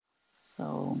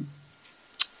So,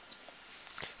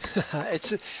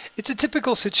 It's a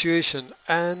typical situation,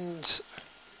 and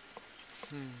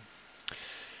hmm,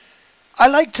 I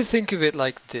like to think of it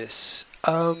like this.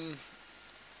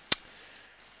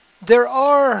 There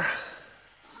are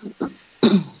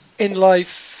in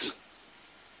life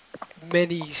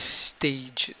many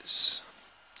stages,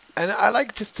 and I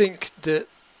like to think that,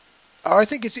 or I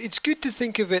think it's good to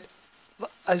think of it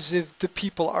as if the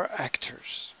people are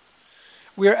actors.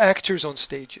 We are actors on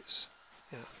stages.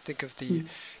 Think of the mm,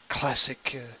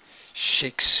 classic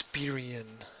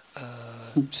Shakespearean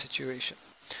situation,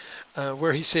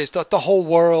 where he says that the whole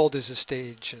world is a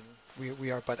stage and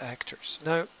we are but actors.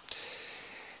 Now,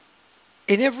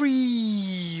 in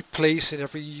every place, in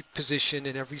every position,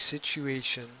 in every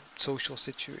situation, social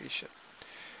situation,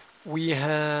 we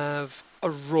have a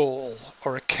role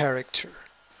or a character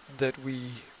that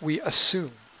we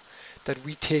assume, that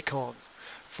we take on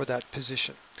for that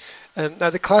position. Now,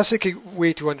 the classic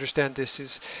way to understand this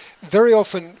is very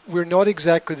often we're not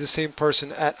exactly the same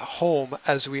person at home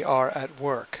as we are at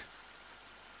work.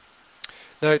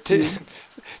 Now, mm,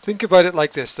 think about it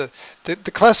like this. The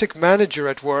classic manager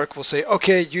at work will say,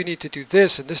 okay, you need to do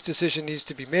this, and this decision needs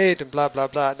to be made, and blah, blah,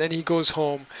 blah. And then he goes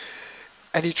home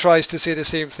and he tries to say the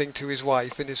same thing to his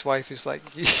wife, and his wife is like,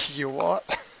 you what?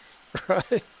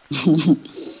 Right?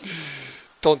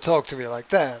 Don't talk to me like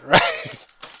that, right?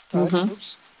 Right? mhm,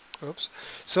 Oops. Oops.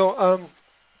 So,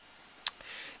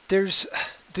 there's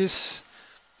this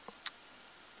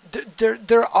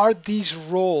there are these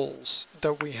roles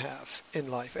that we have in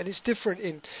life, and it's different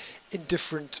in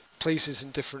different places,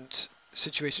 in different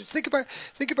situations. Think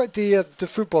about the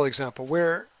football example,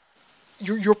 where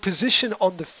your position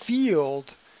on the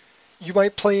field, you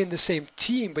might play in the same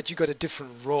team, but you got a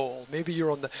different role. Maybe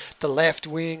you're on the left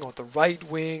wing or the right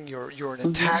wing. You're an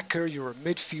mhm, attacker, you're a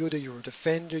midfielder, you're a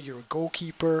defender, you're a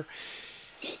goalkeeper,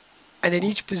 and in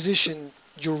each position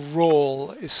your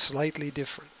role is slightly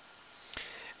different.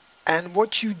 And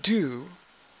what you do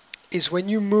is when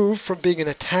you move from being an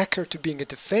attacker to being a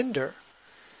defender,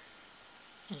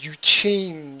 you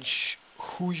change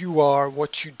who you are,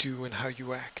 what you do, and how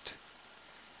you act.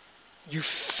 You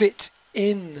fit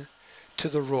in to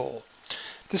the role.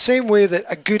 The same way that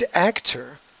a good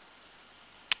actor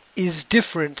is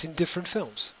different in different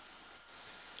films.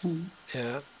 mm,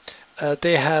 Yeah,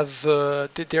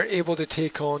 they're able to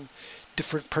take on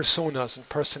different personas and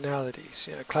personalities.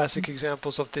 Classic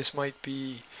examples of this might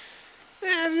be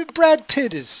Brad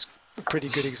Pitt is a pretty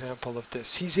good example of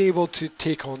this. He's able to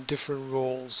take on different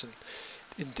roles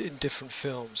and in different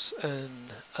films,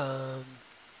 and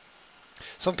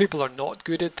some people are not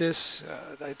good at this.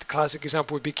 The classic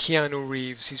example would be Keanu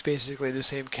Reeves. He's basically the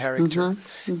same character mhm,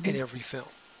 in mhm, every film.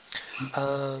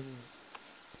 Um,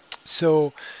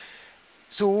 so,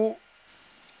 so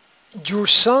your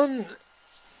son,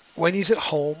 when he's at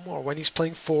home or when he's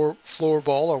playing floorball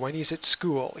or when he's at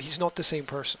school, he's not the same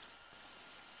person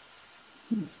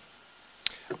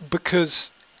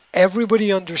because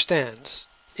everybody understands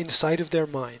inside of their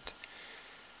mind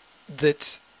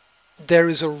that there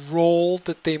is a role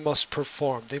that they must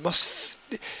perform. They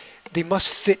must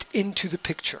fit into the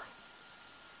picture.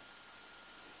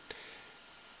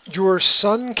 Your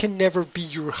son can never be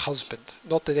your husband.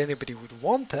 Not that anybody would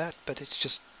want that, but it's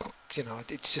just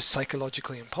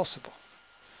psychologically impossible.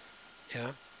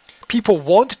 Yeah. People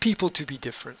want people to be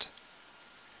different,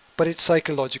 but it's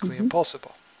psychologically mhm,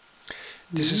 impossible.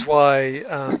 This is mhm, why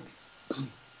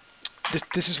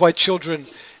this is why children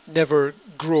never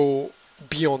grow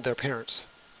beyond their parents,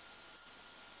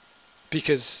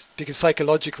 because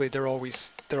psychologically they're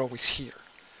always here,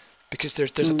 because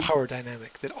there's a mm, power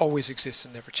dynamic that always exists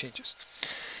and never changes.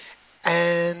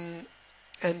 And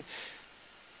and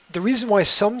the reason why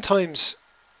sometimes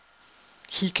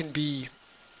he can be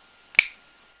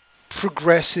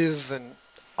progressive and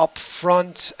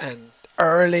upfront and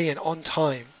early and on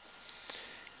time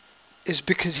is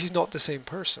because he's not the same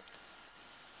person.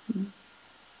 mm,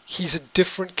 He's a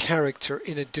different character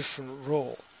in a different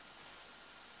role.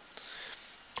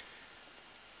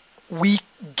 We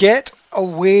get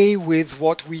away with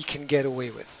what we can get away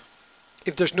with.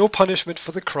 If there's no punishment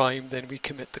for the crime, then we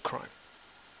commit the crime.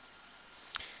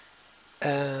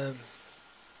 Um,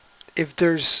 if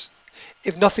there's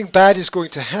if nothing bad is going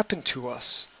to happen to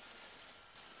us,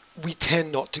 we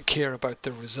tend not to care about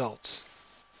the results.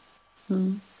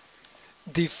 mm,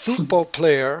 The football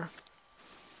player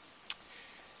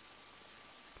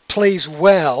plays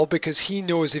well because he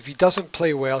knows if he doesn't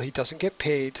play well, he doesn't get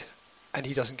paid and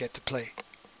he doesn't get to play.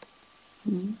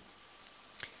 mm,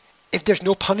 If there's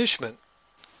no punishment,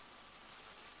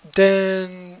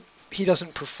 then he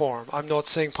doesn't perform. I'm not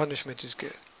saying punishment is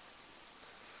good.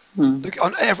 Mm. Look,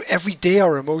 on every day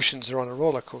our emotions are on a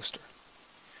roller coaster.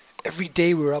 Every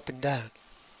day we're up and down.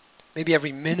 Maybe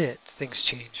every minute things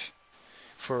change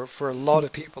for a lot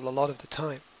of people a lot of the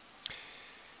time.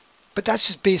 But that's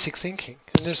just basic thinking.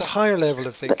 And there's a higher level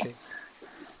of But, thinking.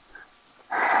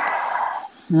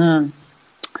 mm.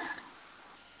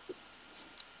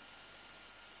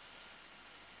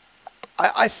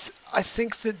 I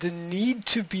think that the need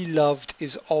to be loved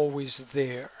is always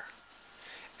there.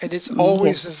 And it's Mm,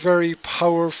 always a yes. very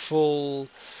powerful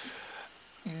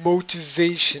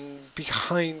motivation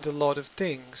behind a lot of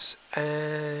things.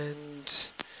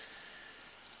 And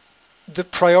the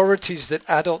priorities that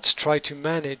adults try to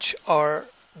manage are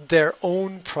their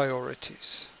own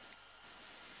priorities.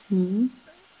 Mm.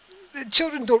 The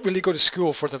children don't really go to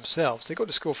school for themselves, they go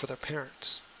to school for their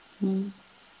parents. Mm.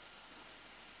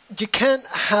 You can't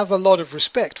have a lot of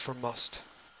respect for must.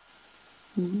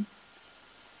 Mm.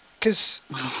 Because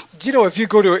if you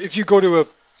go to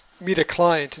meet a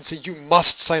client and say you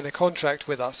must sign a contract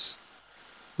with us,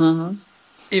 Mm.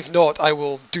 if not I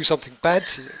will do something bad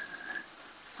to you.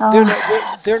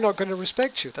 They're Oh. not going to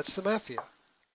respect you. That's the mafia.